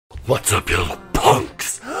What's up, you little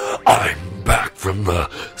punks? I'm back from the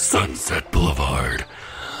Sunset Boulevard.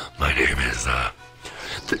 My name is,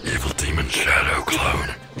 the Evil Demon Shadow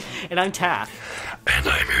Clone. And I'm Taff. And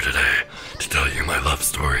I'm here today to tell you my love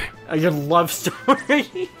story. Your love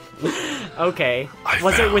story? Okay.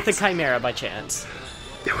 Was it with the Chimera by chance?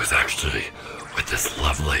 It was actually with this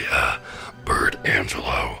lovely, bird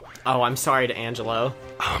Angelo. Oh, I'm sorry to Angelo.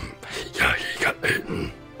 Yeah, he got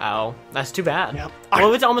eaten. Oh, that's too bad. Yep. Well, it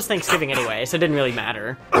was almost Thanksgiving anyway, so it didn't really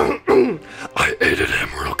matter. I aided him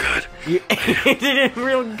real good. You ate it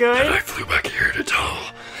real good? And I flew back here to tell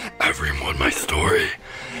everyone my story.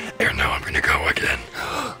 And now I'm gonna go again.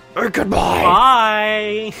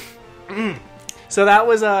 Goodbye! Bye! So that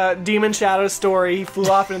was a Demon Shadow's story. He flew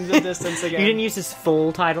off into the distance again. You didn't use his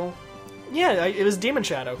full title? Yeah, it was Demon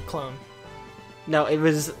Shadow Clone. No, it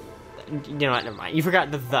was... You know what, never mind. You forgot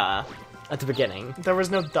the at the beginning. There was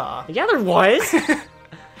no the. Yeah, there was!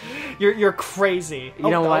 You're crazy. You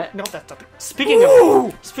know what? No, that's not. Speaking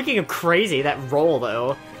of crazy, that roll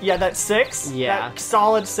though. Yeah, that 6. Yeah. That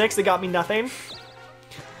solid 6 that got me nothing.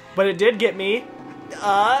 But it did get me 3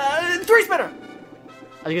 spinner.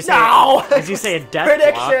 I was gonna say, as you say, a death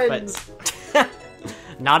Predictions. block,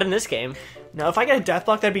 but not in this game. No, if I get a death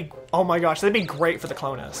block, that'd be, oh my gosh, that'd be great for the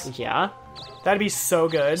Clonus. Yeah. That'd be so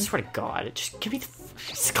good. I swear to God, just give me the.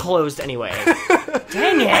 It's closed anyway.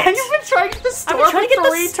 Dang it! You've been trying to get the store I've been trying to for get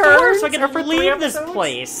 3 the store turns so I or can for 3 leave this episodes?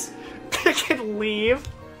 place. I can leave.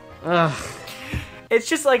 Ugh. It's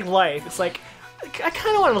just like life. It's like I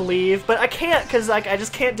kind of want to leave, but I can't because like I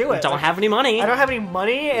just can't do it. Don't have any money. I don't have any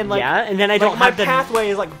money, and like Yeah, and then I don't my have the pathway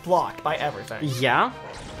is like blocked by everything. Yeah.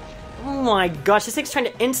 Oh my gosh, this thing's trying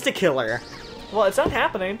to insta kill her. Well, it's not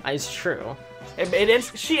happening. It's true.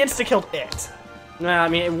 She insta killed it. Well, I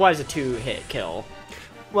mean, it was a 2-hit kill.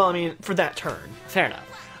 Well, I mean, for that turn, Fair enough.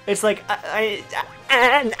 it's like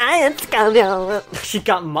She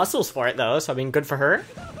got muscles for it though, so I mean, good for her.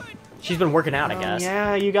 She's been working out, I guess.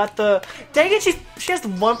 Yeah, you got the. Dang it! She has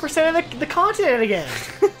 1% of the continent again.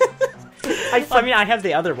 I mean, I have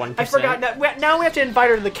the other 1%. I forgot. Now we have to invite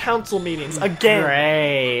her to the council meetings again.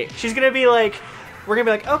 Great. She's gonna be like, we're gonna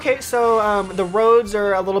be like, okay, so the roads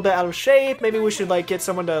are a little bit out of shape. Maybe we should like get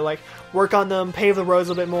someone to like work on them, pave the roads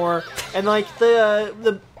a little bit more, and like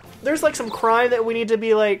there's like some crime that we need to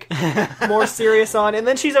be like more serious on. And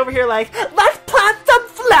then she's over here like, let's plant some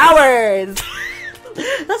flowers.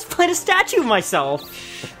 Let's plant a statue of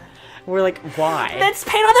myself. We're like, why? Let's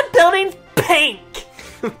paint all the buildings pink.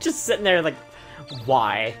 Just sitting there like,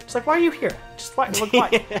 why? It's like, why are you here? Just why? Like,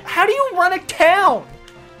 why? How do you run a town?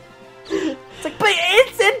 It's like, but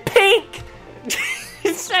it's in pink.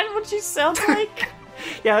 Is that what she sounds like?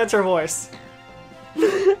 Yeah, that's her voice.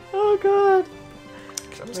 Oh god.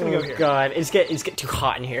 I'm just gonna go here. God, it's getting too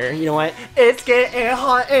hot in here. You know what? It's getting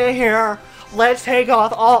hot in here. Let's take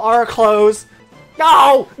off all our clothes.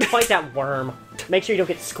 No! Fight that worm. Make sure you don't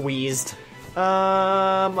get squeezed. It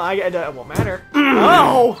won't matter.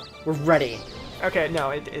 Oh! We're ready. Okay, no,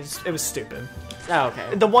 it was stupid. Oh,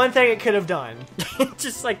 okay. The one thing it could have done.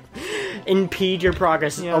 Just like impede your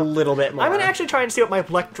progress Yeah. a little bit more. I'm gonna actually try and see what my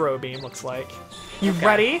electro beam looks like. You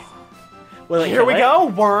ready? Will it Here kill we it? go,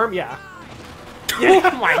 worm. Yeah. Oh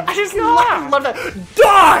my I just God. love that.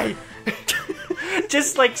 Die!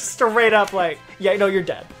 Just like straight up, like, yeah, no, you're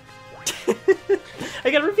dead. I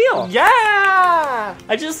got a reveal. Yeah!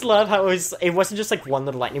 I just love how it wasn't just like one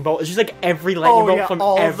little lightning bolt. It's just like every lightning bolt yeah, from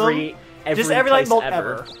all of every Just every lightning bolt place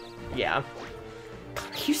ever. Yeah.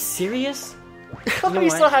 God, are you serious? You know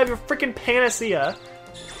what? still have your freaking panacea.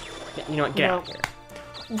 Yeah, you know what? Get out of here.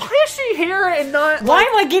 Why is she here and not? Why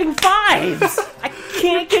am I getting 5s? I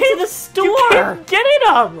can't get to the store. You can't get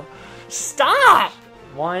them. Stop.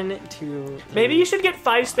 1, 2, 3. Maybe you should get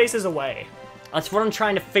 5 spaces away. That's what I'm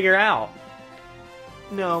trying to figure out.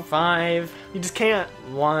 No, 5. you just can't.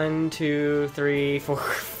 1, 2, 3, 4,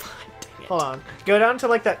 5. Dang it. Hold on. Go down to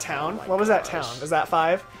like that town. What was that town? Is that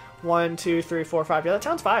 5? 1, 2, 3, 4, 5. Yeah, that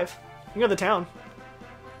town's 5. You can go to the town.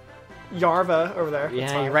 Yarva over there. That's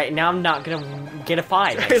Yeah, 5. you're right. Now I'm not gonna get a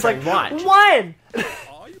 5. It's like watch. 1.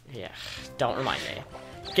 Yeah, don't remind me.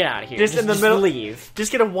 Get out of here. Just in the middle. Leave.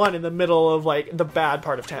 Just get a 1 in the middle of like the bad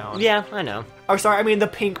part of town. Yeah, I know. Oh, sorry. I mean the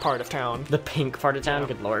pink part of town. The pink part of town.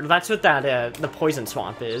 Good lord, that's what that the poison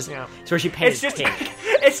swamp is. Yeah. It's where she painted It's just pink.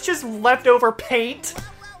 it's just leftover paint.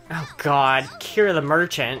 Oh god, Kira the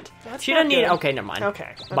merchant. That's She not doesn't need. good. Okay, never mind.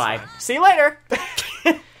 Okay. that's Bye. fine. See you later.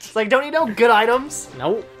 It's like, don't need no good items.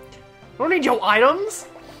 Nope. Don't need your items.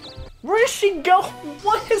 Where does she go?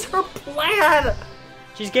 What is her plan?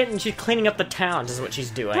 She's cleaning up the towns is what she's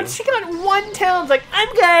doing. But she got 1 town. It's like,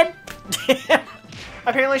 I'm good.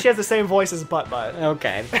 Apparently she has the same voice as Butt.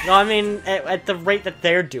 Okay. Well, I mean, at the rate that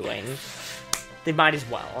they're doing, they might as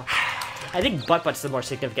well. I think Butt's the more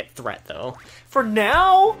significant threat, though. For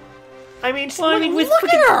now? I mean, look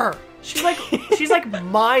at her! She's like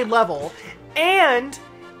my level. And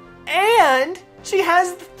she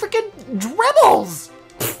has freaking dribbles!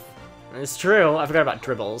 It's true. I forgot about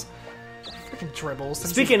dribbles. Freaking dribbles.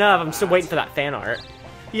 Speaking of, I'm still waiting for that fan art.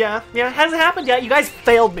 Yeah, it hasn't happened yet. You guys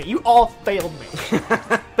failed me. You all failed me.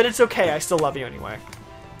 But it's okay. I still love you anyway.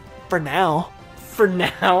 For now. For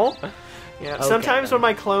now? Yeah. Okay, Sometimes then. when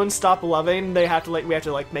my clones stop loving, we have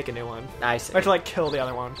to make a new one. I see. We have to kill the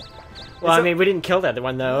other one. Well, I mean, we didn't kill the other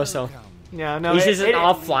one though, so. Yeah, no. He's just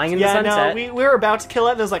all flying in the sunset. No, we were about to kill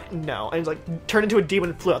it, and it was like, no. And it was like, turned into a demon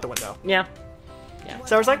and flew out the window. Yeah.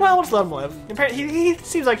 So I was like, well, we'll just let him live. Apparently, he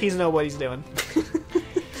seems like he's know what he's doing.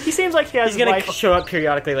 He seems like he has He's his gonna life... show up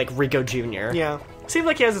periodically like Rico Jr. Yeah. Seems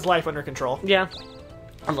like he has his life under control. Yeah.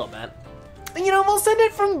 A little bit. You know, we'll send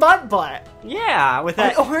it from Butt. Yeah, with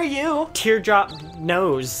that Who are you? teardrop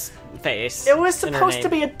nose face. It was supposed to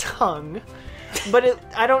be a tongue, but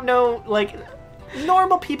I don't know,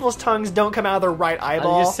 normal people's tongues don't come out of their right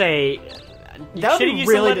eyeball. I'll just say, that would be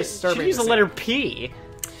really disturbing. You should use the letter P.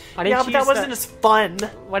 Yeah, but that wasn't as fun.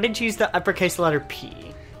 Why didn't you use the uppercase letter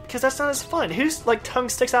P? Because that's not as fun. Whose tongue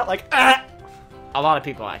sticks out like A lot of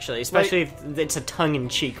people actually, especially if it's a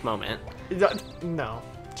tongue-in-cheek moment. No.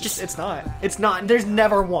 It's not. It's not. There's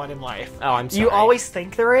never one in life. Oh, I'm sorry. You always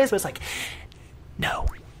think there is, but it's like, no.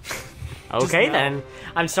 Okay, no. then.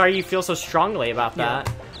 I'm sorry you feel so strongly about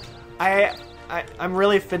that. I'm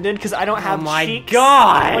really offended because I don't have Oh my cheeks.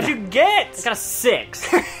 god! What'd you get? I got a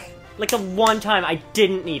 6. Like the one time I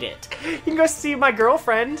didn't need it. You can go see my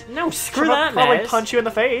girlfriend. No, screw She'll that probably mess. punch you in the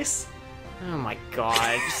face. Oh my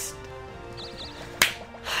god.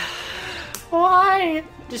 Why?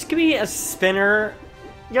 Just give me a spinner.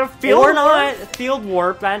 You got a field Or warp? not. Field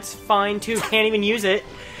warp, that's fine too. Can't even use it.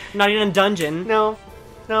 Not even in dungeon. No,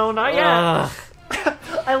 not yet. Ugh.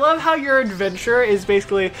 I love how your adventure is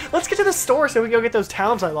basically, let's get to the store so we can go get those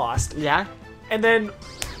towns I lost. Yeah? And then,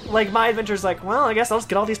 my adventure's like, well, I guess I'll just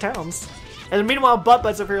get all these towns. And then meanwhile,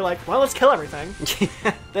 Butt's over here like, well, let's kill everything.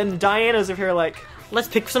 Then Diana's over here like, let's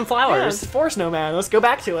pick some yeah, flowers. it's Forest Nomad, let's go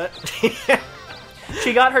back to it.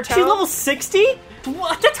 She got her town. She's level 60?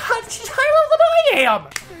 What? She's higher level than I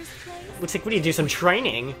am! Looks like we need to do some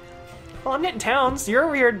training. Well, I'm getting towns. You're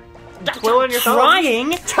over here twiddling your thumbs.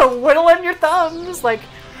 Trying? Twiddling your thumbs. Like,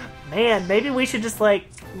 man, maybe we should just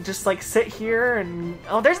sit here and...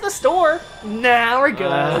 Oh, there's the store. Nah, we're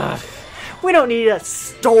good. We don't need a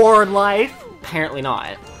store in life. Apparently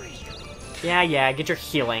not. Yeah, get your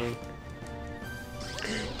healing.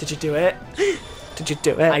 Did you do it? Did you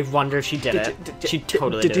do it? I wonder if she did it. She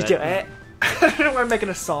totally did it. Did you do it? I don't want to make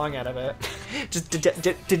a song out of it. Just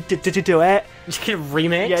did you do it? Just get a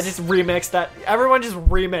remix? Yeah, just remix that. Everyone just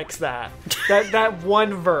remix that. That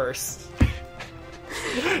one verse.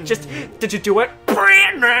 Just did you do it?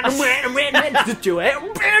 Did you do it?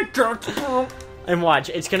 And watch,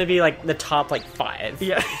 it's gonna be like the top 5.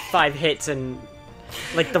 Yeah. 5 hits and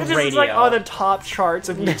the This radio. is on the top charts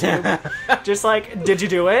of YouTube. Just did you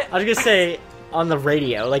do it? I was gonna say on the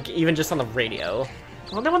radio, even just on the radio.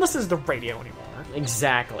 Well, no one listens to the radio anymore.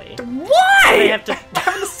 Exactly. Why? They have to. I'm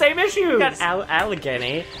having the same issues. You got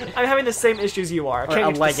Allegheny. I'm having the same issues you are. Or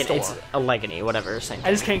Can't get to the It's store. Allegheny, whatever. Same.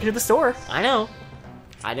 I just can't get to the store. I know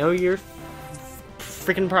your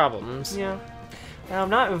freaking problems. Yeah. I'm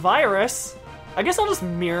not virus. I guess I'll just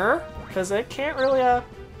mirror because it can't really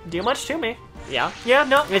do much to me. Yeah. Yeah,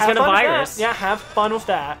 no. It's have gonna fun with virus. that. Yeah, have fun with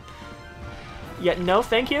that. Yeah, no,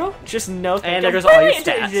 thank you. Just no, thank you. And there goes all your It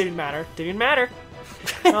stats. didn't matter. Didn't matter.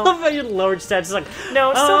 I love how your lowered stats. It's like, No,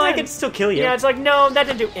 it's still I didn't. can still kill you. Yeah, it's like, no, that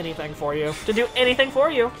didn't do anything for you. Didn't do anything for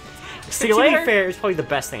you. See you to later. be fair, it's probably the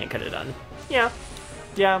best thing it could have done. Yeah.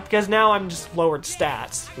 Yeah, because now I'm just lowered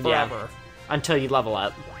stats forever. Until you level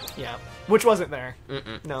up. Yeah. Which wasn't there.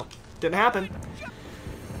 No. Didn't happen.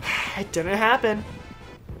 It didn't happen.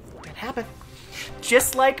 Didn't happen.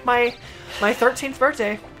 Just like my 13th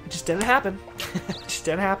birthday. It just didn't happen. It just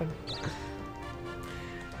didn't happen.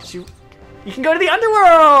 You can go to the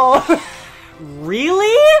underworld!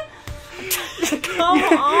 Really? Come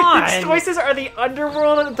on! Your choices are the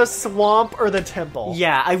underworld, the swamp, or the temple.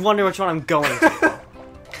 Yeah, I wonder which one I'm going to.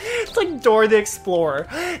 It's like Dora the Explorer.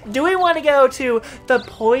 Do we want to go to the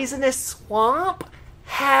poisonous swamp,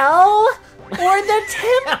 hell, or the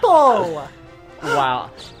temple? Wow.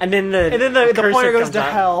 And then the pointer goes comes to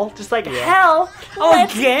up. hell. Just like, hell, Oh,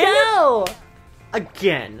 let's again? go!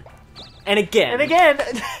 Again. And again. And again.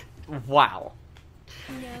 Wow.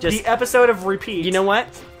 Just, The episode of repeat. you know what?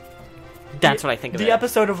 That's what I think of the it.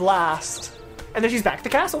 episode of Last. And then she's back at the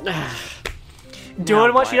castle.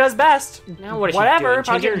 Doing what she does best. Now what is Whatever, she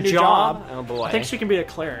probably doing? get a Changing new her job. Oh boy. I think she can be a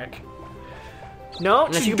cleric. No,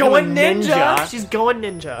 Unless she's you become a going ninja. ninja. She's going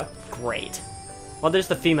ninja. Great. Well, there's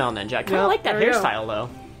the female ninja. I kind of Yep, like that there you go. hairstyle, though.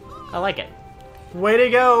 I like it. Way to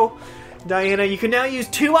go, Diana. You can now use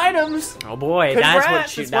 2 items. Oh boy,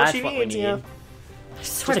 Congrats, that's she what we needs, need. yeah. I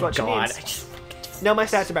swear to what she God, needs. I just Now my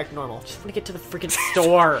stats are back to normal. want to get to the freaking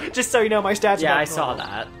store. Just so you know, my stats are Yeah, back I to saw normal.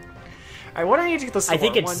 that. Alright, what do I need to get the store? I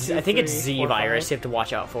think it's 1, 2, I think it's 3, Z 4, virus 5. you have to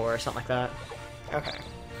watch out for or something like that. Okay.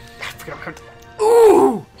 I forgot about it.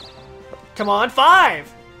 Ooh! Come on,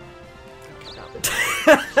 5!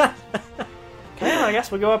 Okay, well, I guess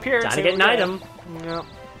we'll go up here and Time see to get what an we item. Yep.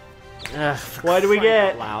 Ugh, What do we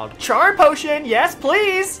get? Loud. Charm potion, yes,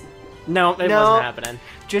 please! No, it No. wasn't happening.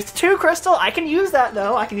 Just 2 crystal. I can use that,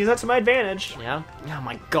 though. I can use that to my advantage. Yeah. Oh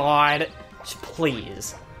my God. Just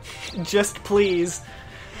please. Just please.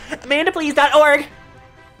 AmandaPlease.org.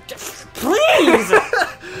 Please.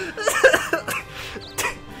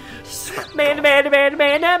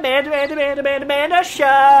 Amanda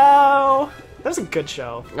show. That was a good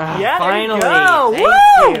show. Yeah, finally. there you go.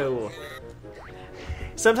 Thank Woo! you.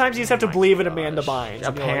 Sometimes you just have to believe in Amanda Bynes. and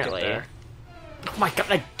you'll get Apparently. there. Oh my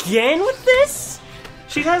God! Again with this?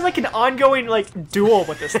 She has like an ongoing like duel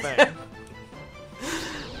with this thing.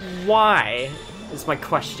 Why? Is my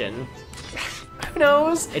question. Who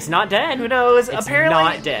knows? It's not dead. Who knows? It's Apparently,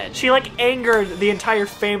 not dead. She like angered the entire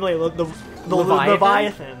family, the Leviathan?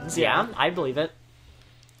 Leviathans. Yeah, I believe it.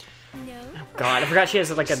 No. God, I forgot she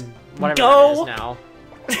has like a whatever Go. that is now.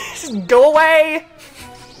 Just go away.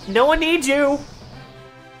 No one needs you.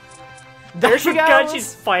 There she God, goes.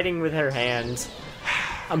 she's fighting with her hands.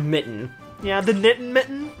 A mitten. Yeah, the knitting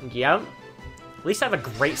mitten. Yep. At least I have a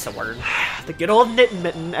great sword. The good old knitting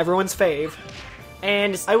mitten, everyone's fave.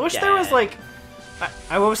 And it's I wish there was dead. like,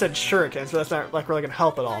 I almost said shurikens, but that's not like really gonna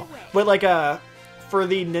help at all. But like for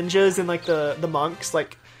the ninjas and like the monks,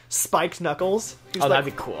 like spiked knuckles. Oh, that'd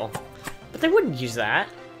be cool. But they wouldn't use that.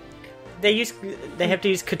 They have to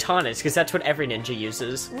use katanas because that's what every ninja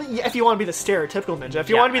uses. Yeah, if you want to be the stereotypical ninja. If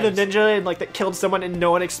you Yeah, want to be the ninja and like that killed someone and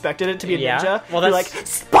no one expected it to be a Yeah, ninja, well, you're that's- like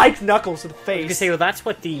spiked knuckles to the You face. could say, well, that's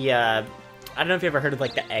what the I don't know if you ever heard of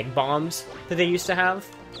like the egg bombs that they used to have.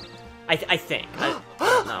 I think. I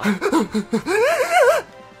don't know.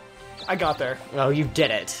 I got there. Oh, you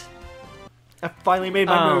did it. I finally made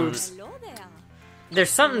my moves. Hello there. There's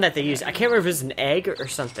something that they use. I can't remember if it was an egg or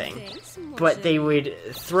something. Thanks, mon But they chéri.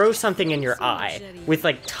 would throw something in your eye with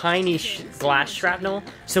like tiny glass shrapnel.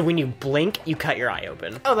 So when you blink, you cut your eye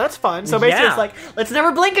open. Oh, that's fun. So basically, Yeah. it's like, let's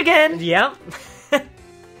never blink again. Yep.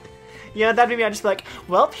 Yeah, that'd be me. I'd just be like,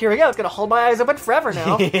 well, here we go. It's gonna hold my eyes open forever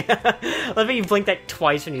now. I love how you blinked like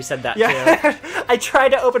twice when you said that too. Yeah, I tried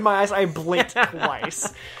to open my eyes. I blinked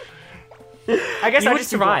twice. I guess You I would just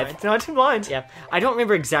survive. survived. No, I'm too blind. Yeah. I don't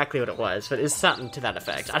remember exactly what it was, but it's something to that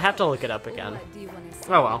effect. I'd have to look it up again. What do you want to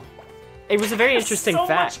say? Oh well. It was a very interesting so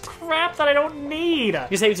fact. much crap that I don't need.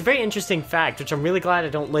 You say it's a very interesting fact, which I'm really glad I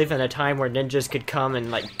don't live in a time where ninjas could come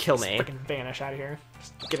and like kill me. Freaking vanish out of here.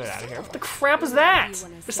 Just get it out of here. What the crap is that?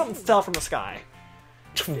 There's something fell from the sky.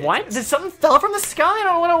 What? Did something fell from the sky? I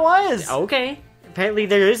don't know what it was. Okay. Apparently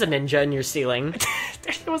there is a ninja in your ceiling.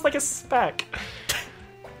 It was like a speck.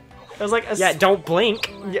 It was like a Yeah, don't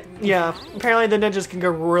blink. yeah. Apparently the ninjas can go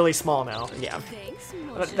really small now. Yeah. Thanks,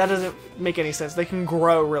 mon But that doesn't make any sense. They can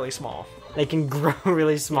grow really small. They can grow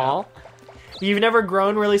really small. You've never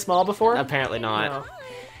grown really small before? Apparently not. No.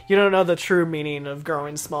 You don't know the true meaning of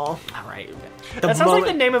growing small. Alright. That sounds like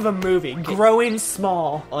the name of a movie. Growing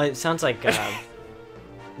small. Well, it sounds like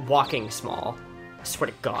walking small. I swear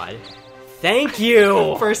to God. Thank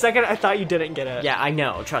you! For a second, I thought you didn't get it. Yeah, I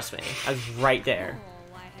know. Trust me. I was right there.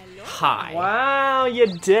 Why, hello. Hi. Wow, you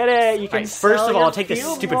did it. You can Alright, first sell of all, your I'll take this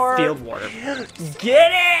field stupid warp. field warp.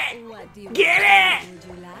 Get it! What do you Get want? it! Would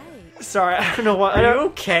you like? Sorry, I don't know what. Are you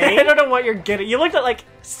okay? I don't know what you're getting. You looked at like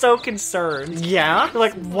so concerned. Yeah? You're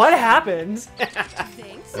like, what happened?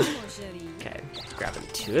 Thanks, mon chéri. Okay, grabbing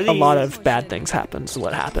two of these. bad things happened. So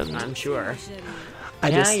what happened? I'm sure. I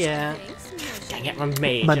Yeah. Dang it, I'm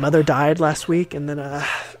made. My mother died last week, and then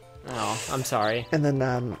Oh, I'm sorry.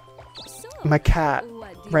 my cat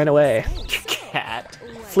ran away. Cat.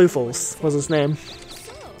 Floofles was his name.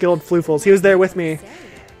 Good old Floofles. He was there with me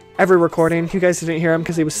every recording. You guys didn't hear him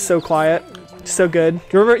because he was so quiet, so good.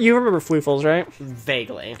 You remember Floofles, right?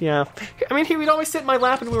 Vaguely. Yeah. I mean, he would always sit in my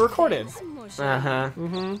lap and we recorded. Uh-huh.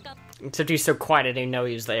 Mm-hmm. Except he's so quiet I didn't even know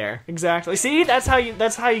he was there. Exactly. See, that's how you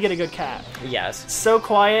get a good cat. Yes. So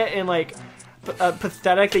quiet and like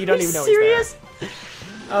pathetic that you don't even know serious? he's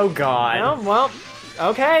Oh, God. there. No, well,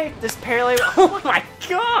 Okay, this apparently. Oh my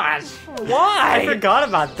gosh! Why? I forgot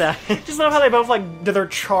about that. Just love how they both like do their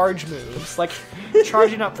charge moves, like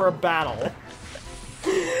charging up for a battle.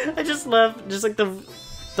 I just love just like the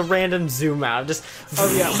random zoom out, just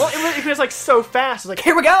Oh yeah, well it was like so fast. It's like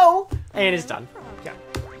here we go, and it's done. yeah.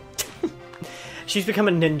 She's become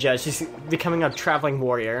a ninja. She's becoming a traveling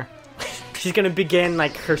warrior. She's gonna begin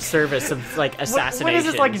like her service of like assassination. What is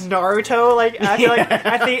this like Naruto? Like I feel like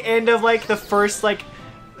at the end of like the first like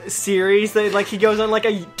series, that like he goes on like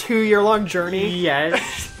a 2-year-long journey.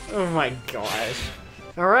 Yes. Oh my gosh.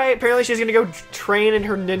 All right, apparently she's gonna go train in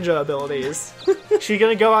her ninja abilities. She's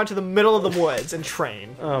gonna go out to the middle of the woods and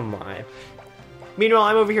train. Oh my. Meanwhile,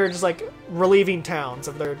 I'm over here just like relieving towns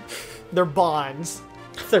of their bonds.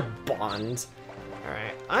 They're bonds. All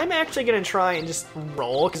right, I'm actually gonna try and just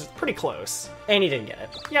roll because it's pretty close. And you didn't get it.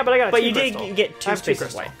 Yeah, but I got a But 2 you crystal. did get I 2 have 2 spaces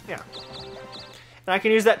crystal. away. Yeah. And I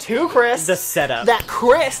can use that 2 Chris. The setup. That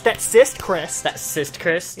cyst Chris. That cyst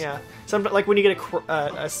Chris. Yeah. Some like when you get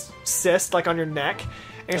a cyst like on your neck,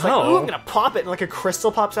 and it's like, Oh. ooh, I'm gonna pop it, and like a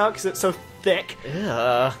crystal pops out because it's so thick.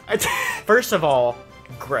 Ugh. First of all,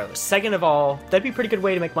 gross. Second of all, that'd be a pretty good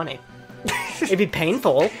way to make money. It'd be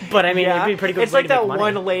painful, but I mean, it'd be a pretty good It's way like to that make money.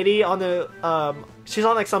 one lady on the she's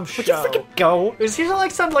on like some show. Would you freaking go? She's on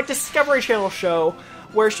like some like Discovery Channel show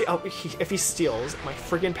where she if he steals my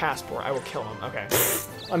freaking passport, I will kill him. Okay.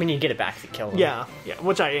 I mean, you get it back if you kill him. Yeah,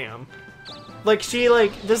 which I am. Like she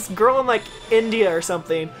this girl in like India or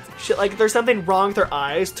something. She like there's something wrong with her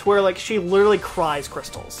eyes to where like she literally cries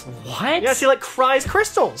crystals. What? Yeah, she like cries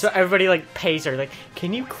crystals. So everybody like pays her, like,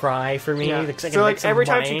 can you cry for me? Yeah. Because I can So make like some every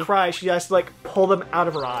time money?" she cries, she has to like pull them out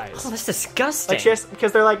of her eyes. Oh, that's disgusting. Like she has,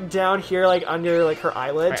 because they're like down here, like under like her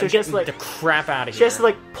eyelid. Right, So I'm she has to getting like the crap out of she here. has to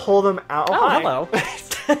like pull them out. Oh, Hi. hello.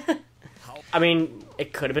 I mean,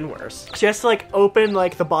 it could have been worse. She has to like open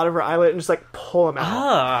like the bottom of her eyelid and just like pull them out.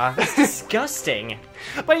 Ah, that's disgusting.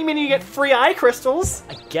 But you mean you get free eye crystals?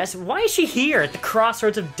 I guess. Why is she here at the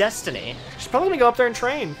crossroads of destiny? She's probably gonna go up there and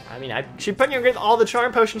train. I mean, I She's putting you get all the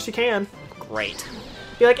charm potions she can. great.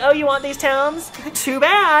 Be like, oh, you want these towns? Too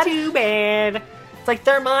bad. Too bad. It's like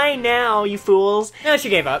they're mine now, you fools. No, she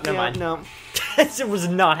gave up. Never Yeah, mind. no. It was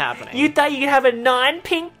not happening. You thought you could have a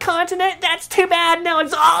non-pink continent? That's too bad. Now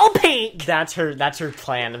it's all pink. That's her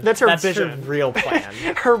plan. That's her Her vision. real plan.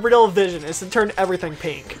 Her real vision is to turn everything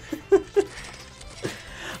pink. I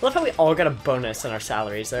love how we all got a bonus in our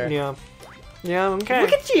salaries there. Yeah. Yeah, okay.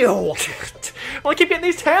 Look at you! Well, I keep getting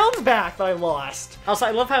these towns back that I lost. Also,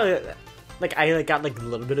 I love how, like, I like, got, like, a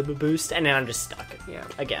little bit of a boost, and then I'm just stuck. Yeah.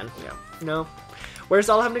 Again. Yeah. No. We're just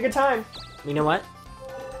all having a good time. You know what?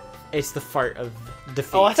 It's the fart of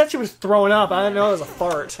defeat. Oh, I thought she was throwing up. I didn't know it was a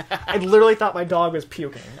fart. I literally thought my dog was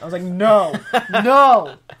puking. I was like, no.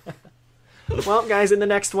 No. Well, guys, in the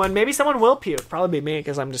next one, maybe someone will puke. Probably be me,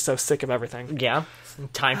 because I'm just so sick of everything. Yeah.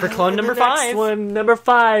 Time for clone number The next 5. one, number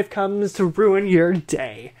 5, comes to ruin your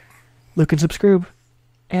day. Look and subscribe.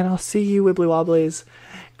 And I'll see you, Wibbly Wobblies,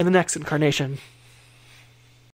 in the next incarnation.